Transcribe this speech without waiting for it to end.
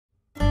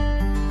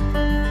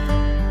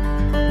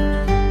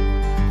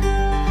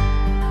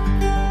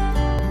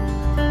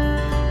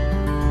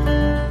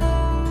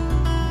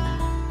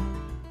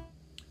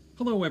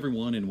Hello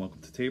everyone and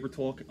welcome to Tabor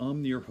Talk.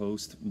 I'm your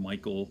host,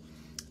 Michael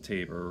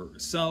Tabor.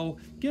 So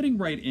getting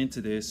right into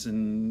this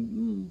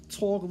and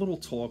talk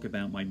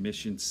about my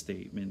mission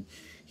statement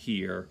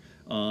here.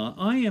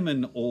 I am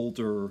an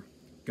older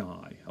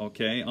guy,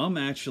 okay? I'm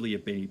actually a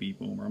baby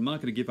boomer. I'm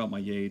not going to give out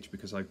my age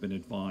because I've been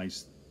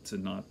advised to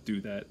not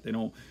do that.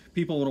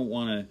 People don't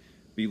want to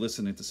be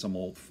listening to some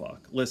old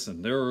fuck.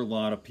 Listen, there are a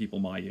lot of people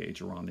my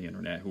age around the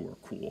internet who are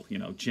cool, you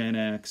know, Gen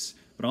X,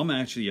 but I'm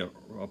actually a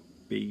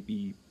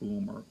baby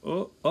boomer.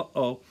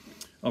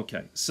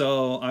 Okay,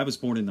 so I was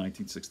born in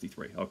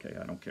 1963. Okay,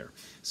 I don't care.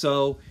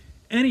 So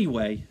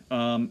anyway,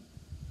 I'm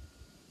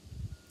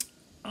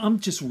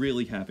just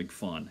really having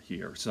fun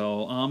here.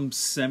 So I'm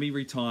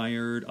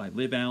semi-retired. I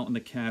live out in the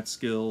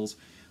Catskills.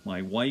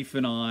 My wife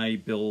and I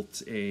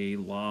built a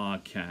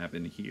log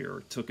cabin here.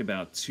 It took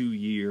about 2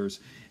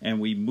 years,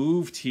 and we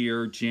moved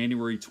here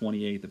January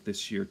 28th of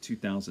this year,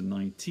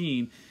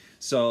 2019.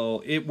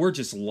 So we're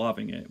just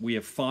loving it. We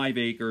have 5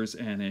 acres,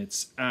 and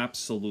it's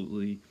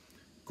absolutely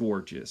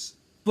gorgeous.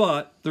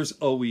 But there's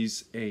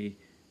always a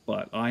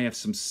but. I have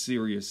some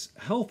serious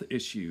health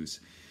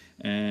issues,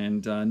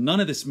 and none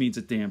of this means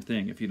a damn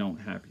thing if you don't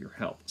have your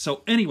health.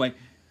 So anyway,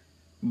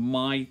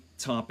 my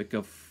topic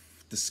of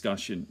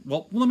discussion.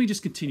 Well, let me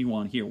just continue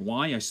on here.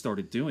 Why I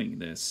started doing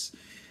this.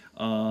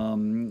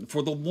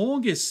 For the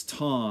longest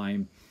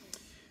time,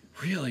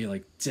 really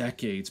like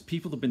decades,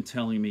 people have been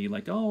telling me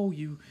like, oh,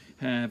 you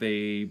have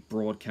a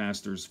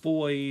broadcaster's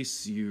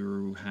voice,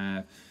 you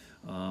have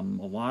a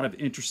lot of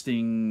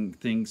interesting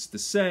things to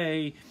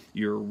say,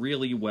 you're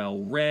really well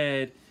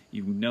read,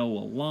 you know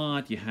a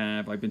lot,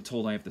 I've been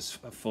told I have this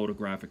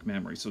photographic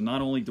memory. So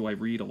not only do I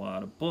read a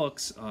lot of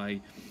books,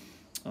 I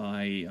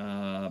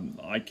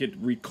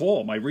could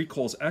recall. My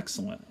recall's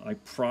excellent. I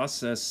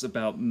process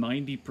about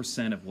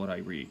 90% of what I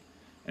read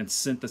and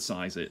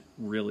synthesize it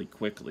really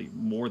quickly,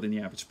 more than the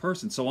average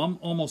person. So I'm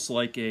almost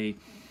like a,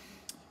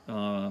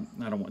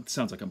 it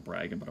sounds like I'm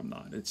bragging, but I'm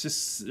not.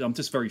 I'm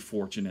just very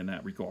fortunate in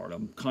that regard.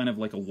 I'm kind of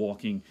like a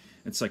walking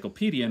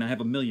encyclopedia, and I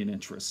have a million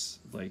interests,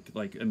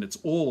 and it's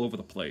all over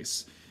the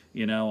place.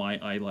 You know,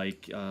 I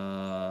like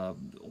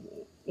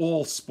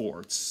all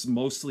sports,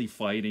 mostly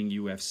fighting,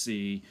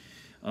 UFC.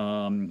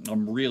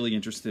 I'm really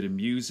interested in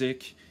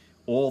music,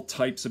 all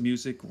types of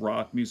music,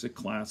 rock music,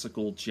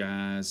 classical,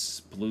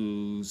 jazz,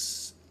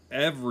 blues,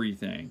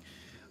 everything.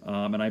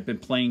 And I've been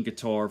playing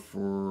guitar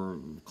for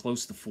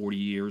close to 40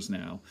 years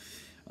now.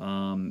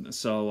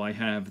 So I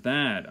have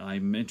that.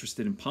 I'm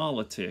interested in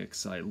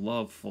politics. I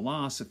love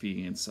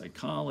philosophy and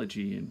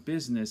psychology and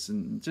business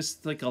and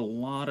just like a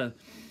lot of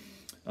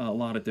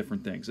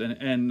different things.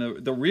 And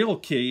the real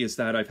key is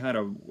that I've had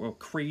a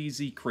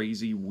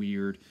crazy,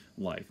 weird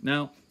life.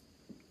 Now,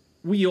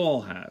 we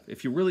all have.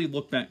 If you really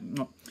look back,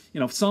 you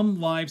know, some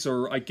lives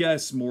are, I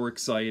guess, more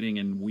exciting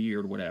and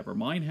weird, whatever.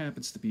 Mine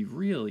happens to be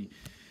really...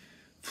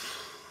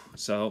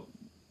 So,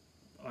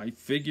 I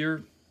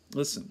figure,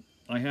 listen,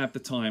 I have the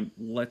time,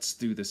 let's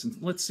do this, and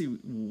let's see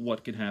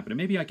what can happen. And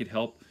maybe I could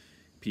help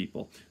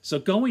people. So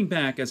going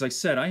back, as I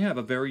said, I have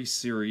a very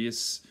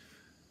serious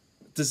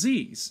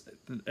disease.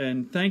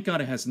 And thank God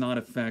it has not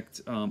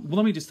affected... well,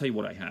 let me just tell you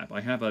what I have.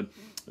 I have a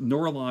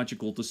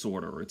neurological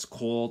disorder. It's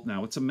called,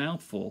 now it's a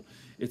mouthful,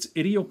 it's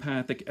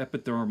idiopathic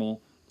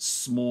epidermal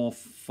small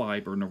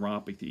fiber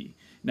neuropathy.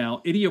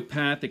 Now,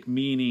 idiopathic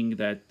meaning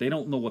that they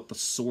don't know what the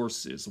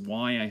source is.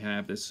 Why I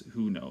have this,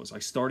 who knows. I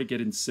started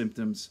getting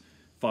symptoms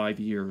 5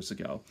 years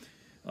ago,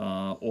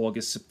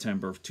 August,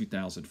 September of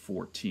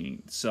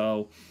 2014.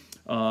 So,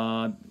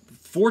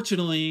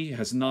 fortunately,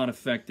 has not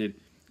affected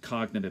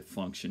cognitive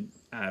function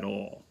at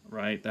all,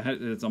 right?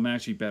 I'm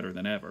actually better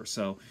than ever.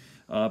 So,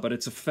 but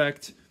it's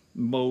affect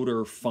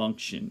motor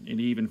function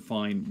and even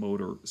fine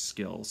motor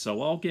skills.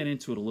 So I'll get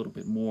into it a little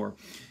bit more.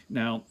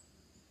 Now,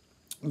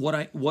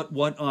 what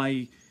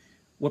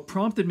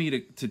prompted me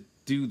to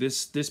do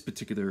this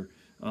particular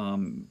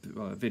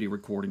video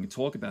recording and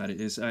talk about it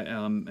is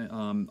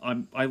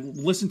I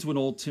listened to an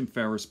old Tim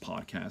Ferriss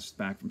podcast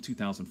back from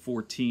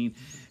 2014,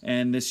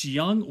 and this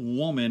young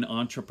woman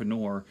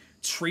entrepreneur,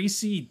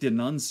 Tracy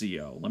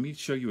D'Annunzio, let me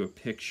show you a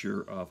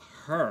picture of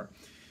her.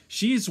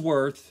 She's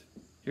worth,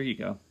 here you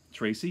go,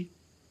 Tracy.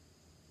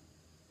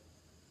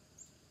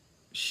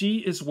 She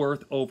is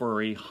worth over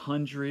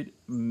 $100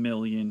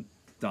 million.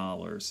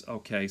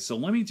 Okay, so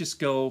let me just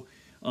go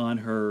on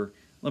her.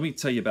 Let me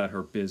tell you about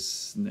her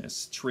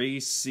business.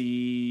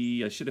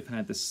 Tracy, I should have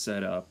had this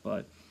set up,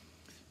 but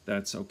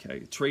that's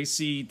okay.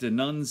 Tracy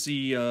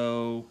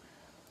D'Annunzio.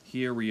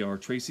 Here we are,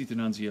 Tracy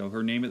D'Annunzio.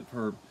 Her name,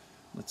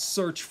 let's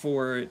search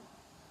for it.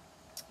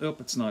 Oh,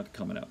 it's not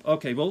coming up.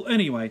 Okay, well,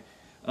 anyway.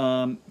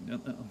 I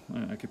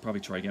could probably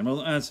try again.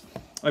 Well,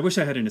 I wish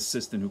I had an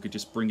assistant who could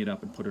just bring it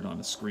up and put it on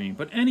the screen.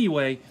 But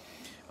anyway,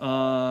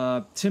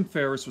 Tim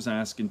Ferriss was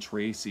asking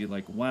Tracy,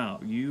 like,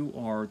 wow, you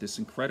are this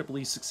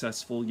incredibly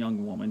successful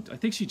young woman. I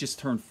think she just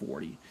turned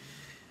 40.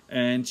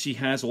 And she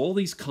has all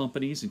these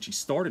companies, and she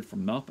started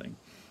from nothing.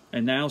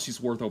 And now she's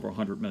worth over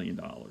 $100 million,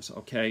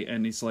 okay?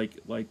 And it's like,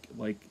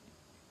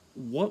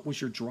 what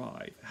was your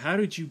drive? How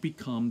did you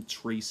become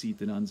Tracy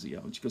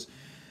D'Annunzio? And she goes,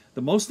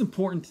 The most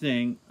important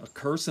thing, a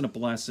curse and a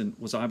blessing,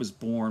 was I was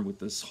born with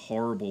this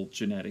horrible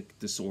genetic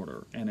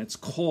disorder, and it's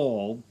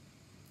called,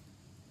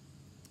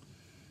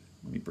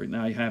 let me bring,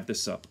 now I have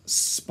this up,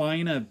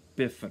 spina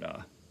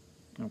bifida.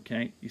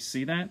 Okay, you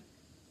see that?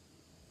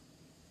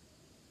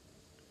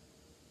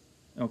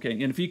 Okay,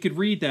 and if you could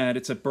read that,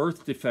 it's a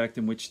birth defect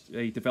in which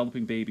a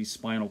developing baby's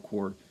spinal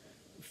cord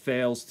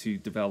fails to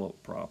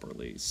develop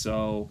properly.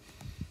 So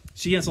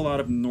she has a lot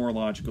of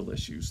neurological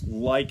issues,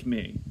 like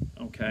me,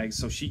 okay?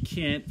 So she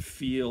can't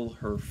feel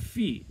her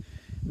feet.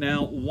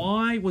 Now,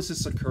 why was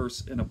this a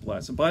curse and a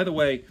blessing? By the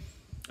way,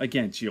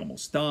 again, she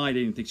almost died. I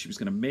didn't think she was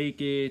going to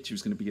make it. She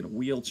was going to be in a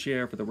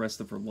wheelchair for the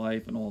rest of her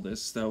life and all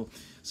this.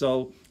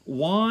 So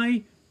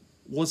why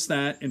was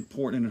that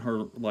important in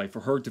her life,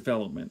 for her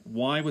development?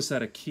 Why was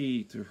that a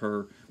key to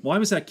her? Why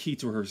was that key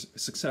to her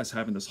success,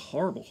 having this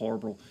horrible,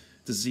 horrible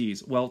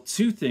disease? Well,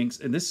 two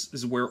things, and this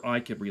is where I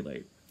could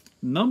relate.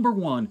 Number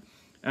one,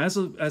 as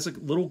a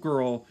little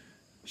girl,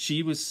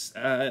 she was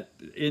at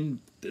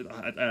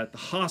the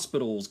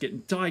hospitals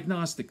getting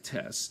diagnostic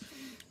tests,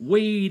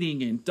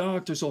 waiting in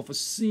doctor's office,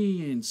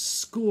 seeing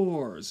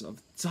scores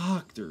of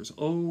doctors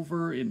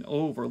over and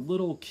over.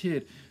 Little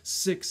kid,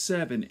 6,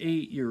 7,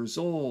 8 years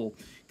old,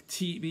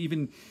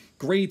 even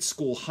grade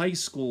school, high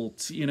school,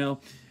 you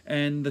know.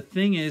 And the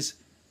thing is,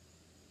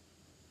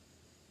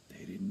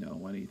 they didn't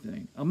know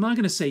anything. I'm not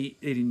going to say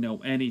they didn't know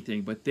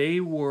anything, but they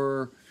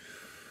were,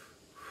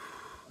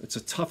 it's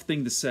a tough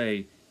thing to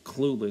say,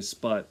 clueless,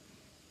 but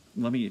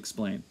let me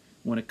explain.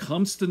 When it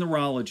comes to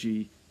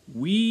neurology,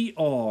 we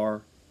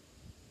are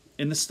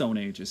in the Stone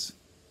Ages.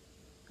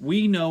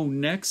 We know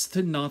next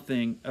to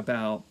nothing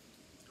about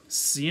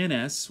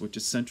CNS, which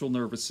is central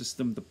nervous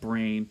system, the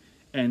brain,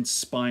 and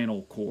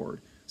spinal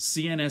cord.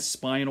 CNS,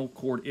 spinal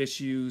cord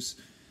issues.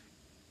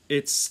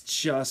 It's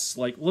just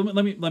like,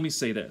 let me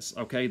say this,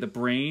 okay? The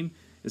brain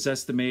is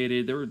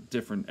estimated, there are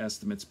different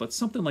estimates, but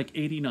something like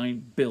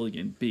 89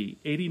 billion,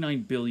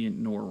 89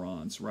 billion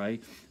neurons,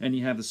 right? And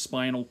you have the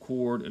spinal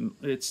cord, and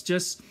it's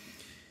just,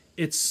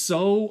 it's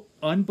so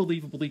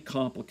unbelievably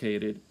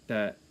complicated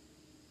that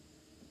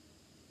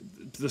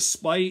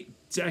despite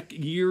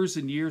years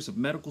and years of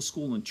medical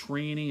school and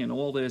training and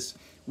all this,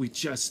 we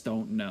just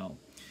don't know.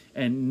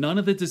 And none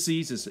of the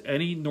diseases,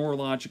 any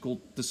neurological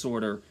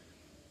disorder,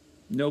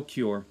 no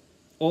cure.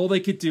 All they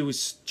could do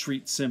is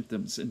treat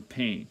symptoms and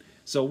pain.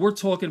 So we're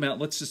talking about,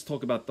 let's just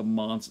talk about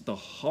the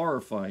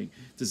horrifying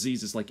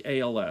diseases like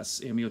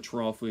ALS,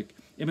 amyotrophic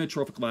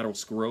lateral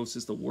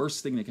sclerosis, the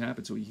worst thing that can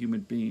happen to a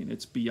human being.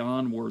 It's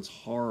beyond words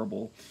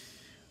horrible.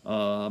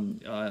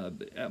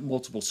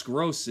 Multiple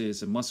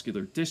sclerosis and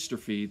muscular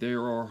dystrophy.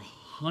 There are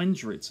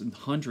hundreds and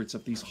hundreds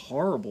of these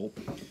horrible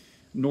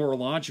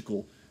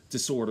neurological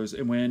disorders.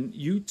 And when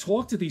you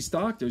talk to these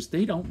doctors,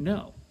 they don't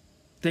know.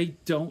 They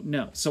don't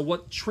know. So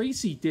what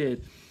Tracy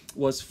did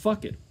was,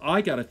 fuck it,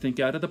 I got to think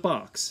out of the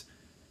box.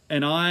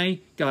 And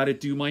I got to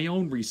do my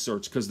own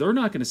research, because they're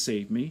not going to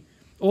save me.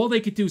 All they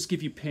could do is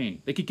give you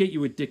pain. They could get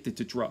you addicted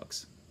to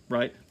drugs,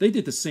 right? They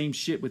did the same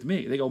shit with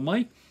me. They go,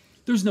 Mike,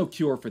 there's no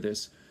cure for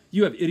this.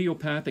 You have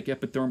idiopathic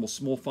epidermal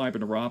small fiber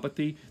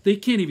neuropathy. They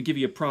can't even give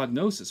you a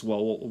prognosis.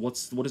 Well, what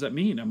does that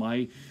mean? Am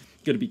I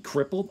going to be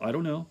crippled? I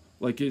don't know.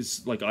 I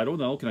don't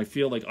know. Can I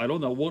feel like, I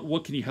don't know.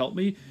 What can you help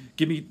me?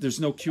 Give me, there's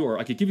no cure.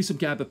 I could give you some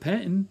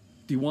gabapentin.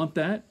 Do you want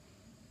that?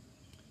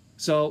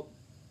 So,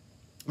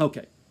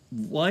 okay.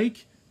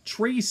 Like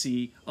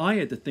Tracy, I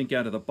had to think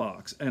out of the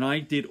box, and I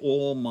did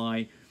all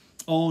my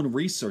own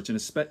research, and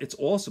it's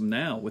awesome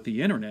now with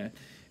the internet,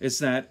 is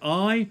that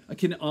I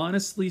can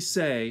honestly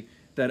say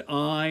that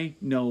I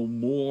know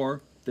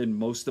more than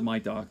most of my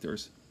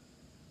doctors.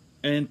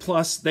 And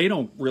plus, they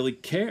don't really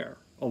care.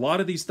 A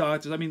lot of these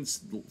doctors, I mean,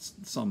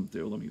 some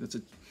do. That's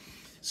a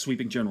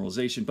sweeping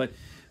generalization. But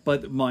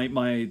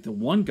the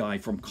one guy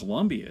from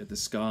Colombia,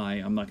 this guy,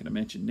 I'm not going to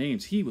mention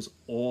names, he was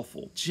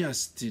awful.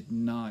 Just did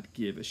not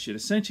give a shit.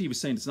 Essentially, he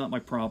was saying, it's not my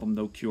problem,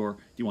 no cure. Do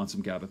you want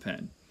some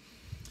gabapentin?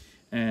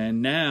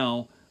 And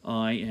now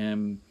I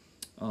am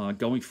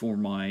going for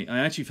I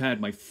actually have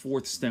had my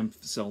 4th stem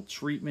cell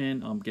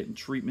treatment. I'm getting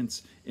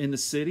treatments in the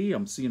city.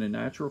 I'm seeing a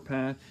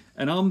naturopath.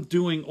 And I'm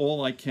doing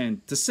all I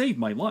can to save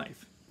my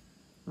life.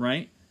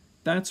 Right?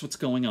 That's what's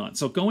going on.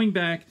 So going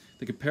back,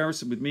 the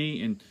comparison with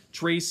me and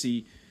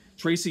Tracy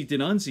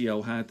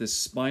D'Annunzio had this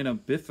spina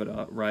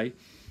bifida, right?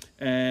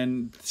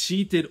 And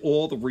she did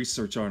all the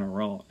research on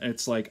her own.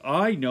 It's like,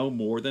 I know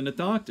more than the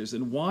doctors.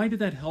 And why did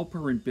that help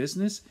her in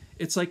business?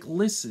 It's like,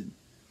 listen,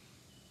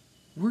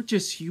 we're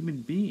just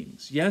human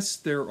beings. Yes,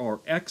 there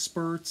are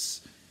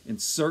experts in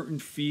certain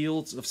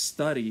fields of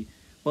study,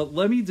 but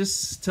let me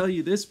just tell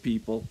you this,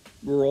 people,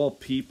 we're all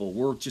people.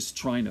 We're just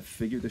trying to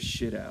figure this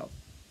shit out.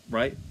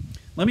 Right?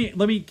 Let me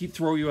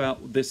throw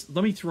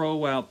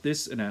out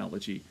this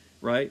analogy,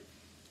 right?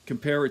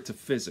 Compare it to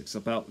physics,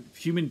 about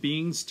human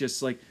beings.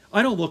 Just like,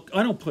 I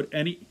don't put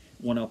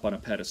anyone up on a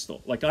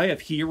pedestal. Like, I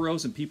have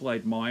heroes and people I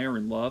admire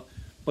and love,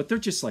 but they're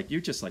just like, you're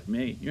just like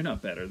me. You're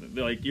not better than,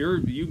 like,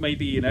 you may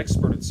be an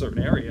expert in a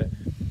certain area,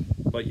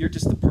 but you're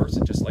just a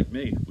person just like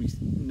me. We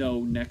know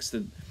next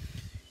to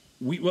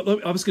Well,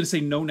 I was going to say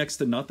no next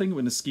to nothing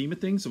in the scheme of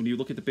things. When you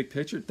look at the big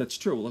picture, that's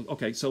true.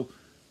 Okay, so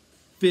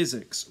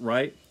physics,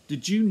 right?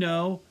 Did you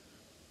know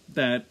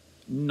that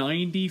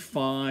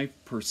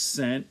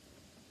 95%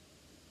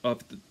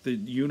 of the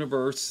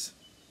universe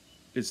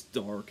is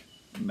dark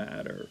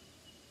matter,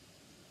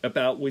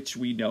 about which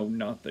we know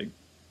nothing?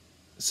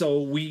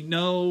 So we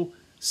know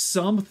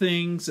some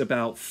things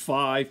about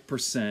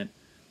 5%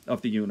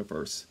 of the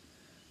universe.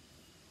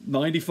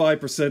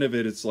 95% of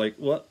it, it's like,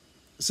 what?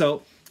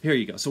 So here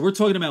you go. So we're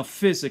talking about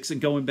physics and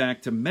going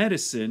back to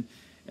medicine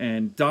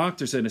and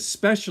doctors, and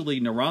especially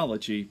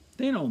neurology.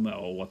 They don't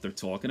know what they're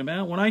talking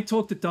about. When I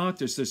talk to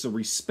doctors, there's a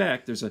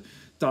respect. There's a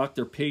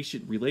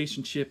doctor-patient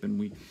relationship, and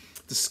we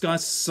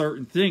discuss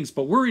certain things,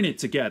 but we're in it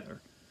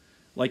together.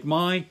 Like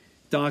my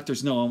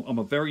doctors know I'm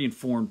a very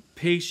informed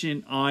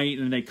patient.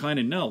 And they kind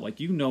of know, like,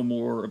 you know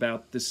more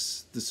about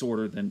this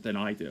disorder than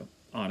I do,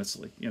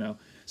 honestly, you know.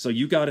 So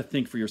you got to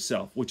think for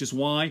yourself, which is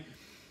why,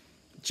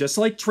 just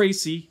like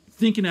Tracy,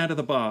 thinking out of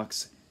the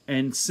box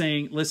and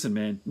saying, listen,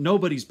 man,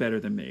 nobody's better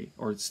than me,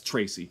 or it's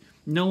Tracy.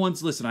 No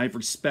one's, listen, I have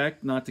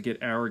respect, not to get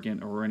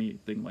arrogant or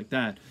anything like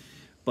that,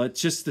 but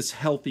just this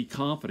healthy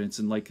confidence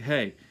and like,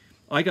 hey,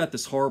 I got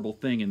this horrible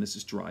thing and this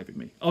is driving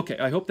me. Okay,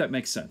 I hope that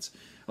makes sense.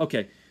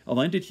 Okay,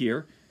 I'll end it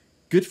here.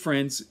 Good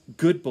friends,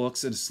 good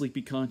books, and a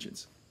sleepy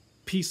conscience.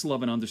 Peace,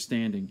 love, and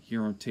understanding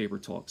here on Tabor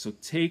Talk. So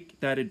take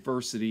that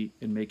adversity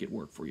and make it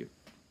work for you.